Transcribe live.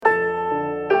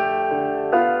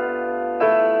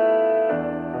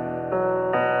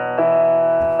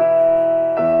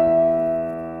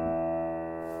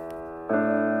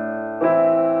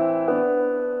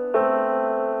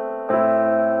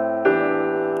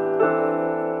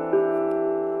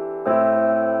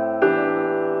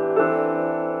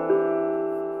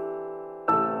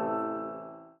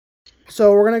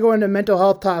So we're going to go into mental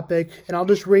health topic, and I'll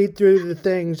just read through the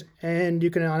things, and you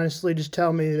can honestly just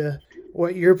tell me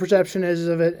what your perception is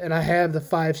of it, and I have the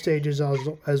 5 stages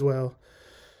as well.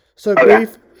 So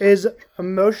grief is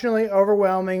emotionally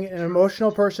overwhelming. An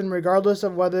emotional person, regardless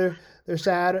of whether they're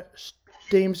sad,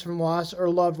 stems from loss or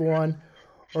loved one,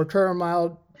 or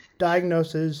terminal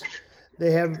diagnosis they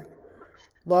have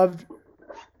loved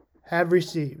have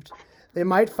received. They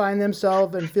might find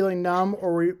themselves in feeling numb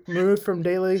or removed from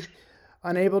daily,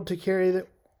 unable to carry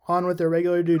on with their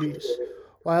regular duties.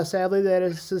 While sadly that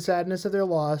is the sadness of their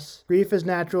loss, grief is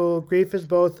natural. Grief is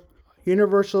both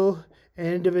universal and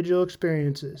individual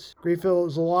experiences. Grief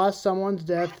is a loss, someone's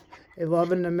death, a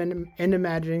love and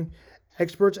imagining.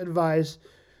 Experts advise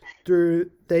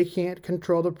through they can't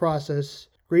control the process.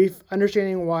 Grief,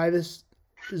 understanding why this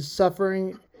is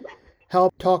suffering,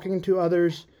 help talking to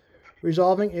others,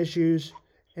 resolving issues,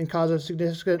 and cause of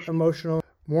significant emotional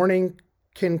mourning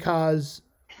can cause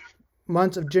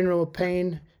months of general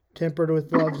pain, tempered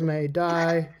with loves may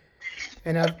die.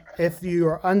 And if you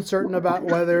are uncertain about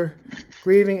whether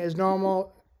grieving is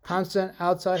normal, constant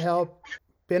outside help,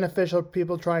 beneficial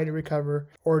people trying to recover,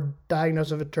 or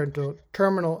diagnosis of a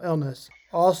terminal illness.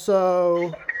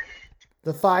 Also,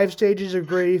 the 5 stages of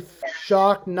grief: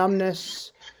 shock,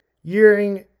 numbness,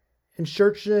 yearning,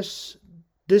 insureness,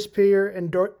 despair,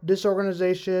 and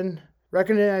disorganization,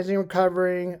 recognizing,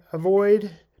 recovering, avoid,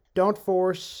 don't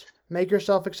force, make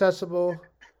yourself accessible.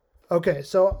 Okay,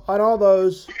 so on all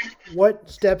those, what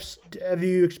steps have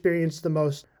you experienced the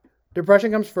most?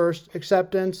 Depression comes first,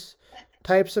 acceptance,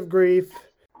 types of grief.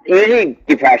 Usually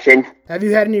depression. Have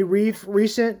you had any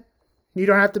recent, you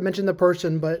don't have to mention the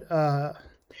person, but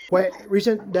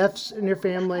recent deaths in your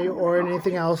family or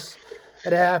anything else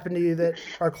that happened to you that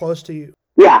are close to you?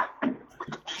 Yeah.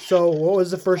 So what was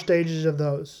the first stages of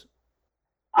those?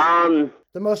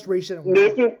 The most recent one.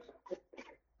 The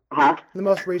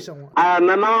most recent one.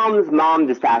 My mom's mom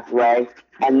just passed away,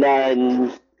 and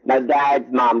then my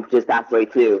dad's mom just passed away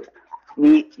too.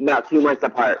 About 2 months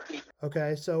apart.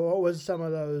 Okay, so what was some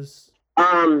of those?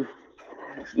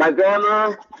 My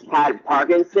grandma had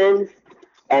Parkinson's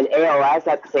and ALS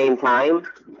at the same time,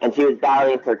 and she was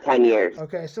battling for 10 years.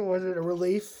 Okay, so was it a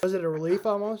relief? Was it a relief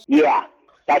almost? Yeah,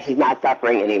 that she's not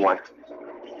suffering anymore.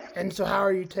 And so how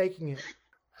are you taking it?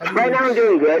 Right now I'm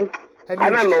doing good. I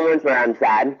have my moments where I'm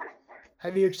sad.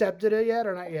 Have you accepted it yet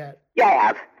or not yet? Yeah, I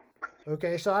have.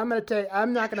 Okay, so I'm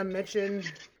not gonna mention.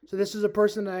 So this is a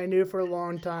person that I knew for a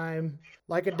long time,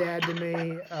 like a dad to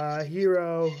me,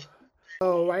 hero.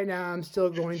 So right now I'm still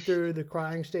going through the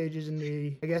crying stages and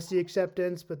the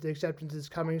acceptance, but the acceptance is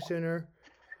coming sooner.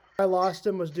 I lost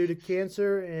him was due to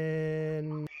cancer,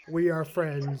 and we are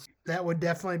friends. That would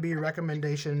definitely be a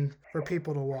recommendation for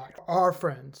people to watch. Our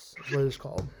Friends is what it's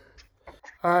called.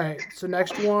 All right, so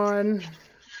next one.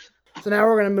 So now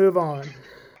we're going to move on.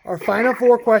 Our final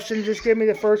 4 questions. Just give me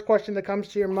the first question that comes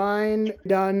to your mind.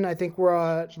 Done. I think we're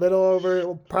a little over,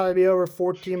 it'll probably be over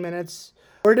 14 minutes.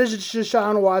 Where does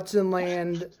Deshaun Watson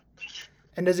land?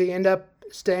 And does he end up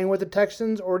staying with the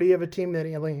Texans, or do you have a team that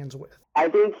he lands with? I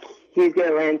think he's going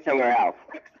to land somewhere else.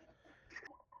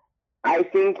 I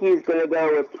think he's going to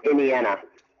go with Indiana.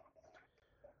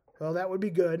 Well, that would be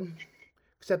good.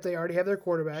 Except they already have their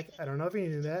quarterback. I don't know if you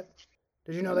knew that.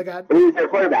 Did you know they got... Who's their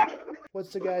quarterback?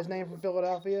 What's the guy's name from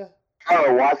Philadelphia?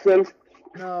 Oh, Watson?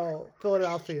 No,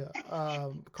 Philadelphia.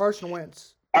 Carson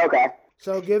Wentz. Okay.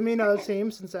 So give me another team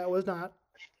since they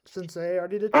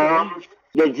already did.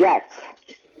 The Jets.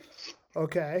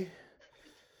 Okay.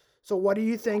 So what do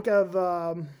you think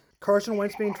of Carson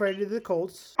Wentz being traded to the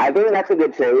Colts? I think that's a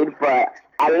good trade, but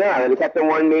I don't know. I would have kept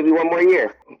him maybe one more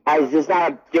year. As just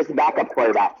not just a backup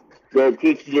quarterback. To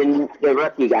teach the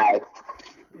rookie guy.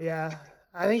 Yeah.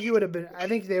 I think he would have been. I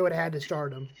think they would have had to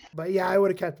start him. But yeah, I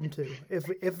would have kept him too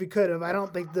if we could have. I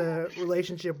don't think the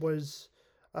relationship was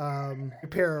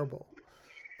repairable.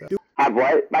 Have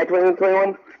what by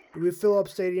 2021? Do we fill up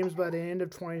stadiums by the end of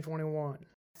 2021?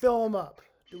 Fill them up.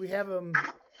 Do we have them?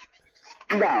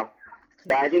 No.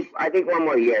 I think one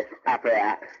more year after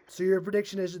that. So your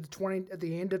prediction is at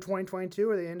the end of 2022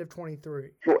 or the end of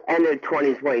 23? End of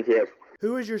 2022.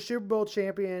 Who is your Super Bowl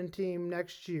champion team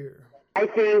next year? I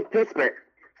think Pittsburgh.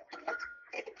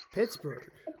 Pittsburgh.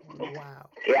 Wow.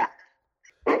 Yeah.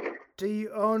 Do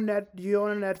you own a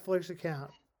Netflix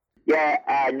account?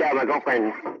 Yeah. No, my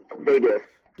girlfriend. They do.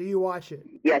 Do you watch it?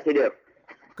 Yes, they do.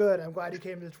 Good. I'm glad you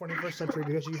came to the 21st century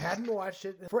because you hadn't watched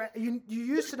it. You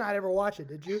used to not ever watch it,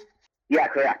 did you? Yeah,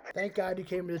 correct. Thank God you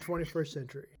came to the 21st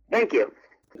century. Thank you.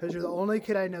 Because you're the only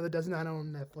kid I know that does not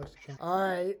own a Netflix account. All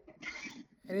right.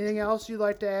 Anything else you'd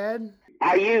like to add?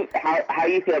 How you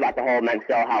feel about the whole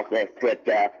mental health list with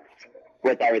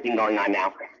with everything going on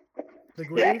now. The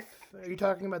grief? Yeah. Are you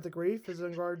talking about the grief as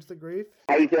in regards to the grief?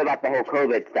 How do you feel about the whole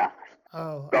COVID stuff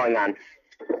going on?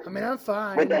 I mean, I'm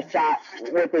fine. With the shots,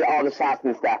 all the shots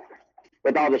and stuff.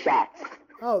 With all the shots.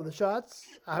 Oh, the shots?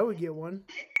 I would get one.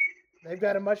 They've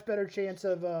got a much better chance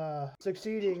of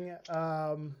succeeding.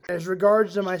 As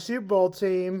regards to my Super Bowl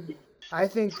team, I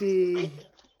think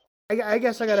I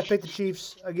guess I got to pick the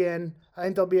Chiefs again. I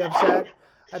think they'll be upset.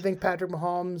 I think Patrick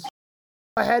Mahomes.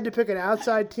 If I had to pick an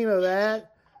outside team of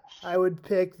that, I would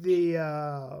pick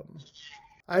the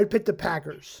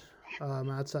Packers.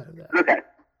 Outside of that. Okay.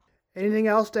 Anything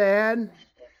else to add?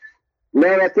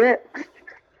 No, that's it.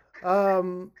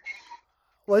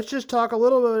 Let's just talk a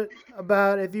little bit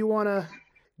about if you want to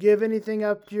give anything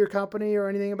up to your company or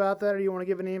anything about that, or you want to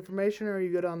give any information, or are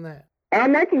you good on that?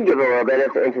 I can give a little bit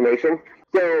of information.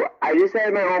 So I just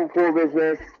started my own pool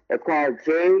business. It's called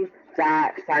J.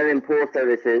 Simon Pool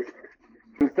Services.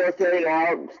 I'm still starting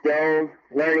out, still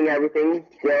learning everything,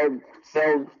 still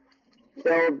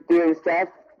doing stuff.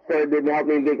 So it helped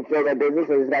me build that business.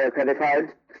 I just got a credit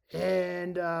card.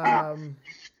 And are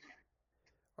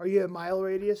you a mile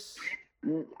radius?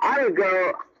 I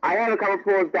have a couple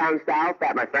pools down south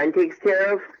that my friend takes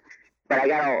care of, but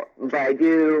I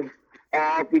do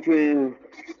all between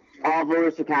all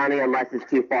Volusia County unless it's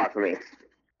too far for me.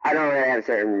 I don't really have a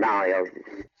certain mile,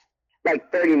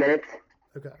 like 30 minutes.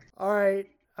 Okay. All right.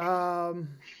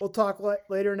 We'll talk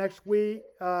later next week,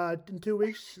 in 2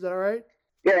 weeks. Is that all right?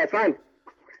 Yeah, that's fine.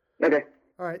 Okay.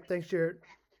 All right. Thanks, Jared.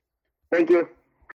 Thank you.